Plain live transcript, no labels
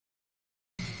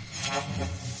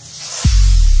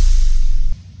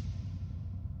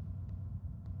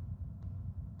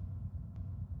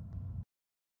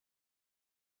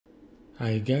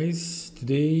Hi guys,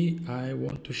 today I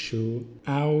want to show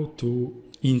how to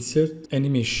insert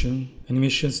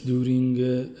animations during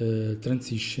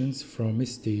transitions from a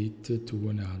state to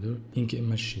another in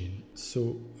GameMachine.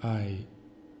 So I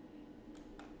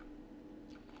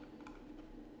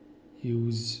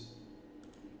use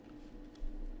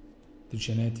the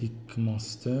genetic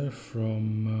monster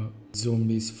from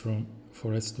zombies for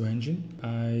S2ENGINE.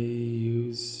 I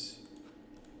use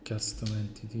custom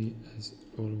entity as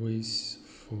always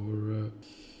for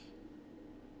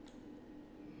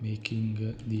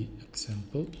making the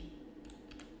example.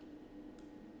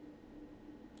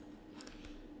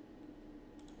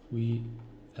 We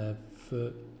have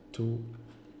to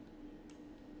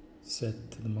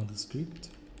set the model script.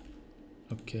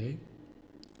 Okay.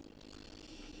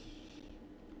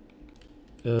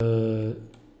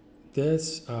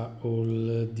 These are all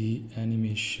the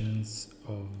animations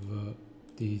of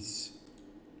this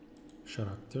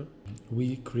character.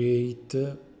 We create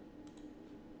a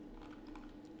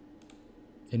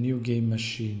new game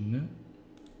machine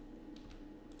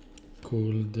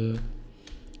called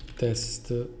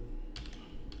test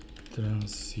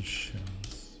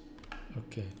transitions.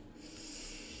 Okay.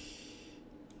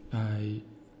 I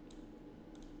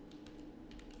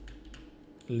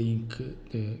link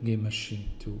the game machine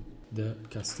to the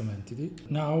custom entity.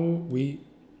 Now we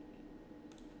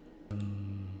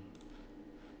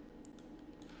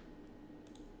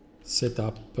set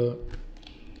up the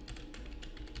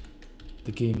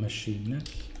game machine.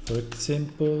 For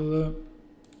example,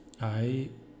 I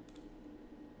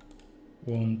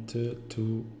want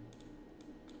to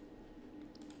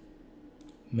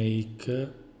make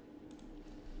the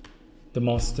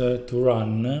monster to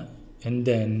run, and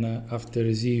then after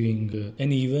receiving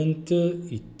an event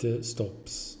it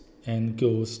stops and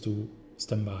goes to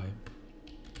standby.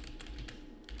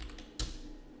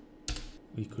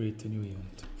 We create a new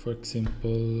event, for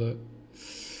example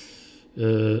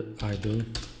idle.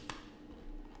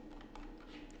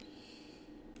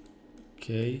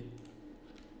 Okay,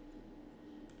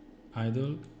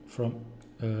 idle from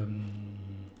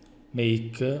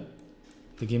make the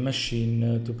game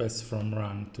machine to pass from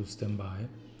run to standby.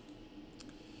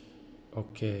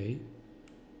 Okay,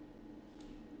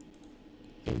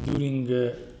 during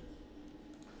the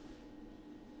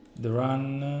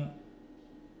run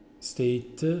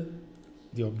state,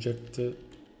 the object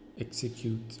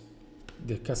execute,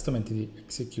 the custom entity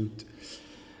execute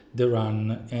the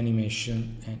run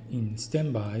animation, and in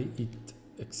standby it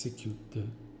execute the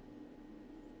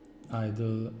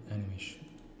idle animation.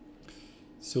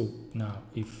 So now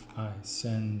if I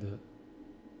send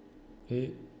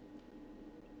a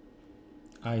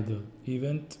idle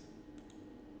event,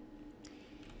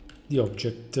 the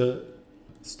object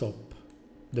stop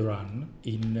the run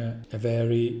in a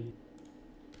very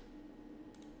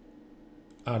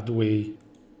hard way.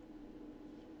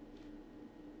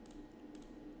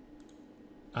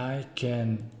 I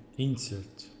can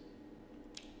insert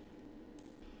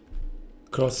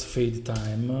crossfade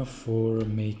time for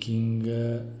making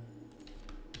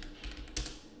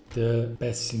the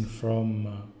passing from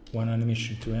one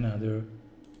animation to another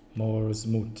more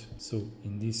smooth. So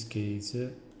in this case,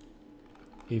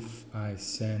 if I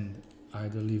send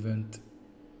idle event,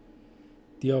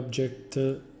 the object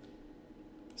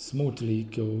smoothly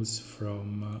goes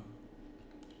from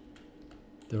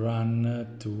the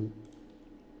run to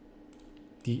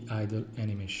the idle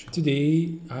animation.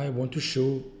 Today I want to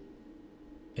show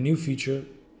a new feature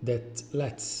that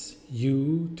lets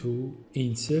you to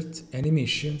insert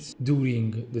animations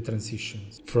during the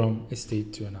transitions from a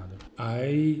state to another.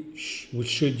 I will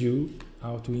show you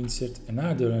how to insert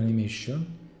another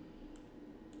animation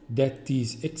that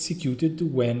is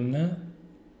executed when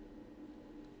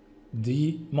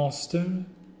the monster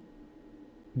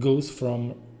goes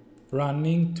from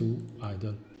running to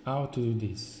idle. How to do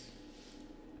this?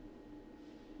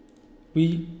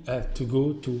 We have to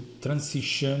go to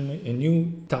transition, a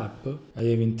new tab I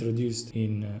have introduced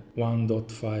in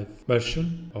 1.5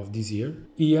 version of this year.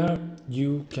 Here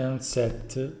you can set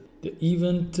the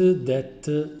event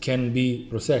that can be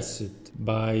processed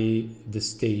by the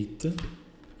state,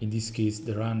 in this case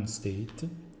the run state,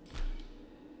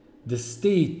 the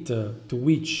state to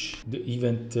which the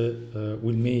event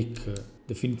will make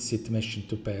the finite state machine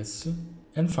to pass,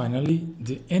 and finally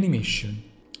the animation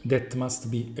that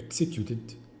must be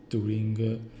executed during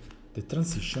the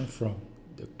transition from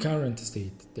the current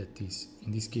state, that is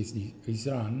in this case is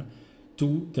run,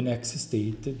 to the next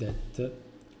state that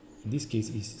in this case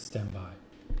is standby.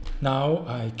 Now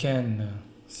I can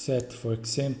set, for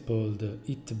example, the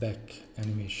hit back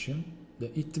animation. The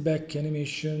hit back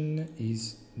animation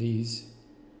is this.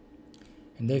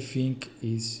 and I think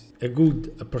is a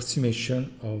good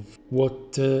approximation of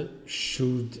what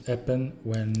should happen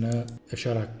when a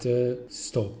character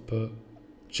stop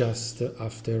just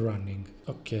after running.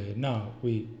 Okay, now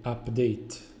we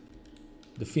update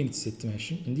the field state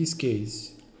machine. In this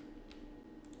case,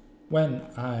 when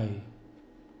I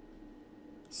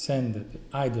send the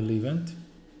idle event,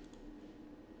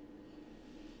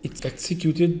 it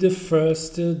executed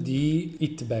first the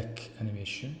hit back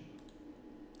animation,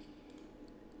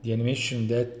 the animation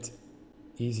that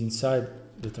is inside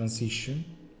the transition,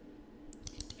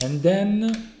 and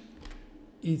then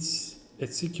it's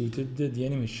executed the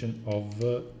animation of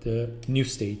the new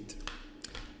state,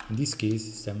 in this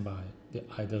case standby, the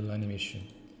idle animation.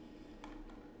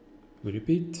 We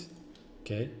repeat.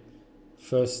 Okay,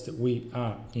 first we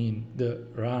are in the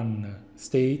run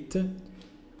state.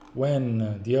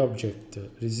 When the object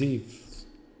receives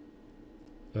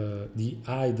the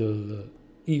idle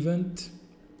event,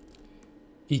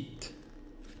 it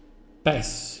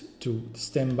passes to the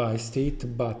standby state,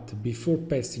 but before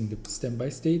passing the standby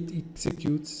state, it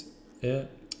executes a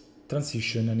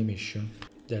transition animation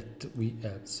that we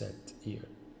have set here.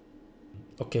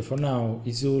 Okay, for now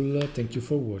is all. Thank you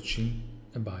for watching,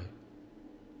 and bye.